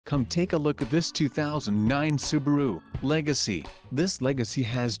Come take a look at this 2009 Subaru Legacy. This Legacy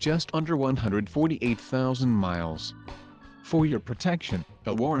has just under 148,000 miles. For your protection,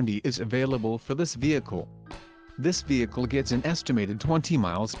 a warranty is available for this vehicle. This vehicle gets an estimated 20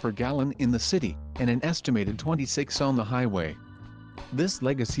 miles per gallon in the city, and an estimated 26 on the highway. This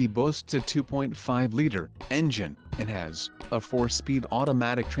Legacy boasts a 2.5-liter engine, and has a 4-speed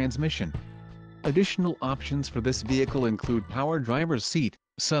automatic transmission. Additional options for this vehicle include power driver's seat,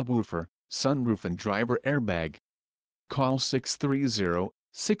 subwoofer, sunroof and driver airbag. Call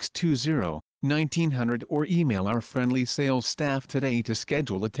 630-620-1900 or email our friendly sales staff today to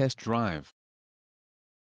schedule a test drive.